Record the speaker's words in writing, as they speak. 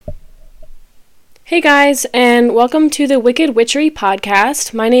Hey guys, and welcome to the Wicked Witchery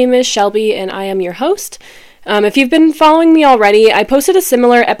podcast. My name is Shelby, and I am your host. If you've been following me already, I posted a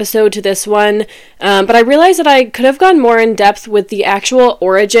similar episode to this one, but I realized that I could have gone more in depth with the actual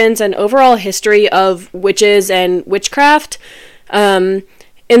origins and overall history of witches and witchcraft.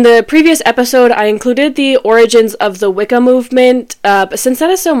 In the previous episode, I included the origins of the Wicca movement, but since that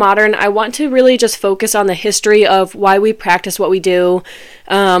is so modern, I want to really just focus on the history of why we practice what we do,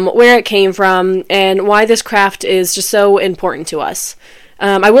 where it came from, and why this craft is just so important to us.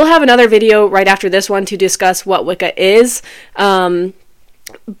 I will have another video right after this one to discuss what Wicca is,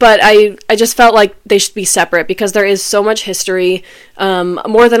 but I just felt like they should be separate because there is so much history,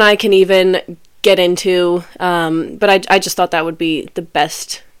 more than I can even get into, but I just thought that would be the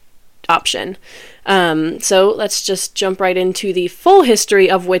best option. So let's just jump right into the full history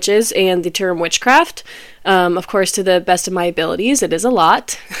of witches and the term witchcraft. Of course, to the best of my abilities, it is a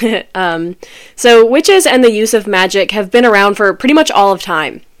lot. So witches and the use of magic have been around for pretty much all of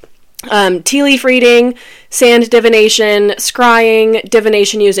time. Tea leaf reading, sand divination, scrying,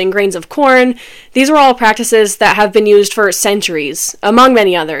 divination using grains of corn. These are all practices that have been used for centuries, among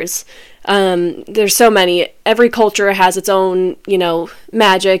many others. There's so many. Every culture has its own,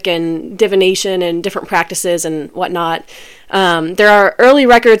 magic and divination and different practices and whatnot. There are early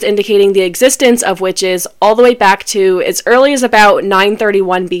records indicating the existence of witches all the way back to as early as about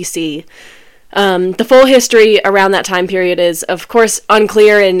 931 BC. The full history around that time period is, of course,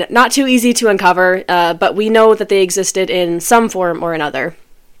 unclear and not too easy to uncover, but we know that they existed in some form or another.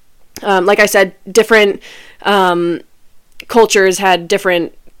 Like I said, different cultures had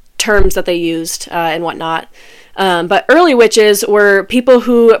different terms that they used and whatnot. But early witches were people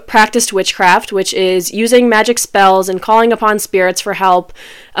who practiced witchcraft, which is using magic spells and calling upon spirits for help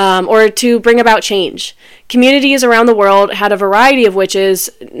or to bring about change. Communities around the world had a variety of witches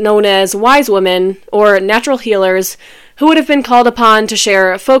known as wise women or natural healers who would have been called upon to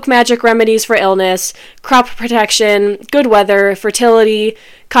share folk magic remedies for illness, crop protection, good weather, fertility,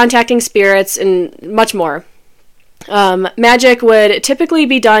 contacting spirits, and much more. Magic would typically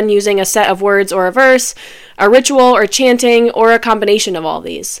be done using a set of words or a verse, a ritual or chanting, or a combination of all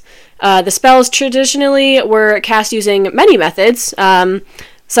these. The spells traditionally were cast using many methods,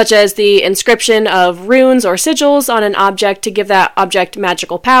 such as the inscription of runes or sigils on an object to give that object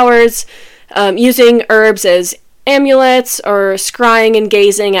magical powers, using herbs as amulets, or scrying and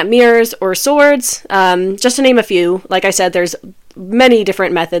gazing at mirrors or swords, just to name a few. Like I said, there's many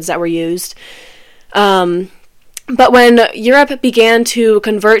different methods that were used. But when Europe began to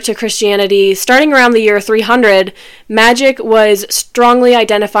convert to Christianity, starting around the year 300, magic was strongly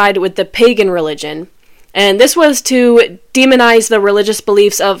identified with the pagan religion. And this was to demonize the religious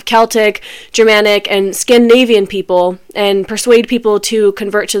beliefs of Celtic, Germanic, and Scandinavian people and persuade people to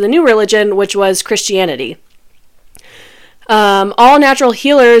convert to the new religion, which was Christianity. All natural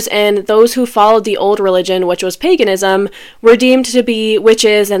healers and those who followed the old religion, which was paganism, were deemed to be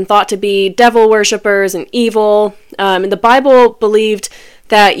witches and thought to be devil worshippers and evil. The Bible believed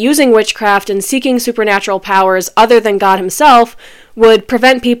that using witchcraft and seeking supernatural powers other than God himself would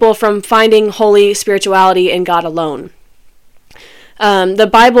prevent people from finding holy spirituality in God alone. The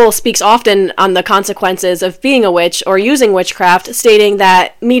Bible speaks often on the consequences of being a witch or using witchcraft, stating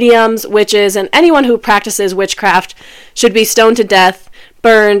that mediums, witches, and anyone who practices witchcraft should be stoned to death,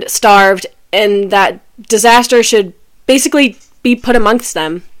 burned, starved, and that disaster should basically be put amongst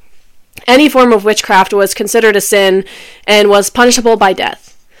them. Any form of witchcraft was considered a sin and was punishable by death.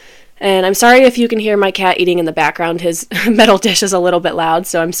 And I'm sorry if you can hear my cat eating in the background. His metal dish is a little bit loud,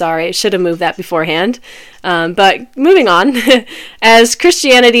 so I'm sorry. I should have moved that beforehand. But moving on, as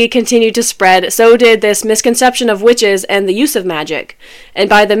Christianity continued to spread, so did this misconception of witches and the use of magic. And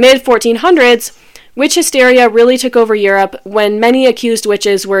by the mid-1400s, witch hysteria really took over Europe when many accused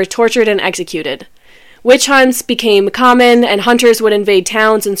witches were tortured and executed. Witch hunts became common, and hunters would invade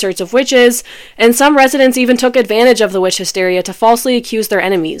towns in search of witches, and some residents even took advantage of the witch hysteria to falsely accuse their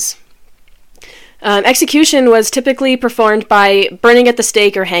enemies. Execution was typically performed by burning at the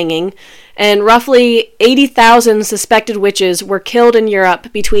stake or hanging, and roughly 80,000 suspected witches were killed in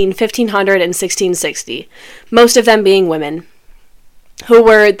Europe between 1500 and 1660, most of them being women, who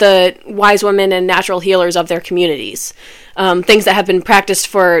were the wise women and natural healers of their communities, things that have been practiced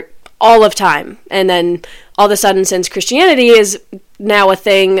for all of time. And then all of a sudden, since Christianity is now a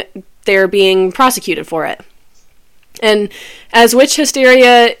thing, they're being prosecuted for it. And as witch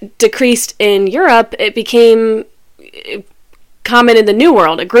hysteria decreased in Europe, it became common in the New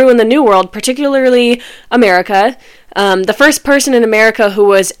World. It grew in the New World, particularly America. The first person in America who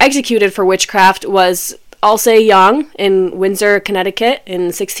was executed for witchcraft was I'll say Young in Windsor, Connecticut in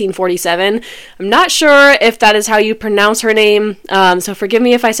 1647. I'm not sure if that is how you pronounce her name, so forgive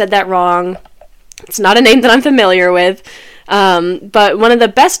me if I said that wrong. It's not a name that I'm familiar with. But one of the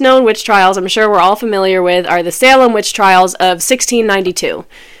best known witch trials I'm sure we're all familiar with are the Salem witch trials of 1692.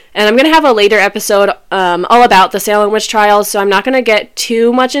 And I'm going to have a later episode all about the Salem witch trials, so I'm not going to get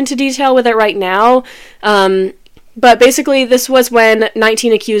too much into detail with it right now. But basically, this was when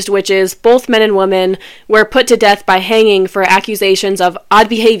 19 accused witches, both men and women, were put to death by hanging for accusations of odd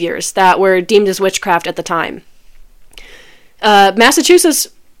behaviors that were deemed as witchcraft at the time. Massachusetts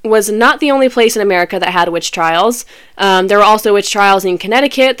was not the only place in America that had witch trials. There were also witch trials in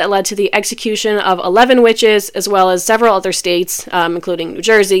Connecticut that led to the execution of 11 witches, as well as several other states, including New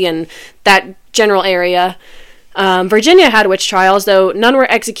Jersey and that general area. Virginia had witch trials, though none were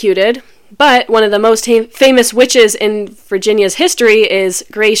executed. But one of the most famous witches in Virginia's history is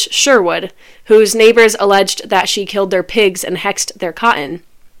Grace Sherwood, whose neighbors alleged that she killed their pigs and hexed their cotton.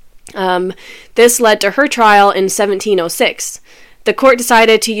 This led to her trial in 1706. The court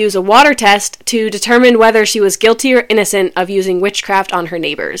decided to use a water test to determine whether she was guilty or innocent of using witchcraft on her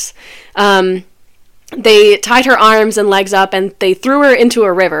neighbors. They tied her arms and legs up and they threw her into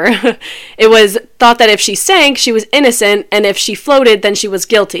a river. It was thought that if she sank, she was innocent, and if she floated, then she was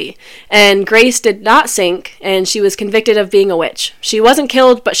guilty. And Grace did not sink, and she was convicted of being a witch. She wasn't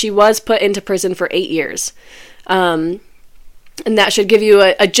killed, but she was put into prison for 8 years. And that should give you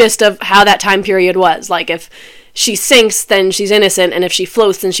a gist of how that time period was. Like, if she sinks, then she's innocent, and if she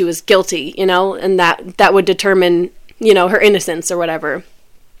floats, then she was guilty, and that would determine, her innocence or whatever.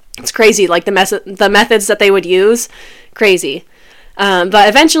 It's crazy, like the methods that they would use, crazy. But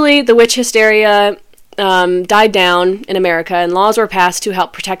eventually, the witch hysteria died down in America, and laws were passed to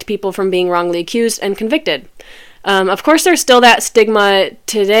help protect people from being wrongly accused and convicted. Of course, there's still that stigma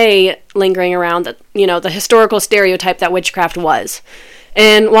today lingering around that, the historical stereotype that witchcraft was.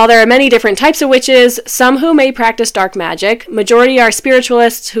 And while there are many different types of witches, some who may practice dark magic, majority are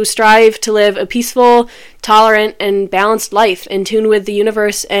spiritualists who strive to live a peaceful, tolerant, and balanced life in tune with the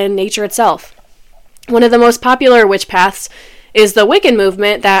universe and nature itself. One of the most popular witch paths is the Wiccan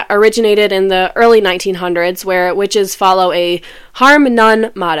movement that originated in the early 1900s, where witches follow a harm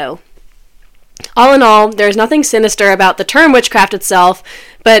none motto. All in all, there's nothing sinister about the term witchcraft itself,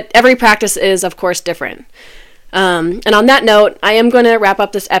 but every practice is, of course, different. And on that note, I am going to wrap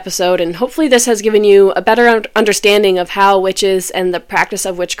up this episode, and hopefully this has given you a better understanding of how witches and the practice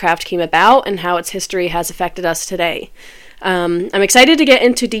of witchcraft came about and how its history has affected us today. I'm excited to get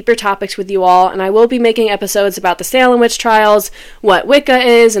into deeper topics with you all, and I will be making episodes about the Salem witch trials, what Wicca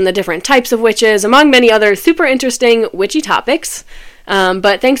is, and the different types of witches, among many other super interesting witchy topics.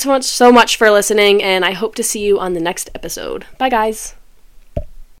 But thanks so much for listening, and I hope to see you on the next episode. Bye, guys.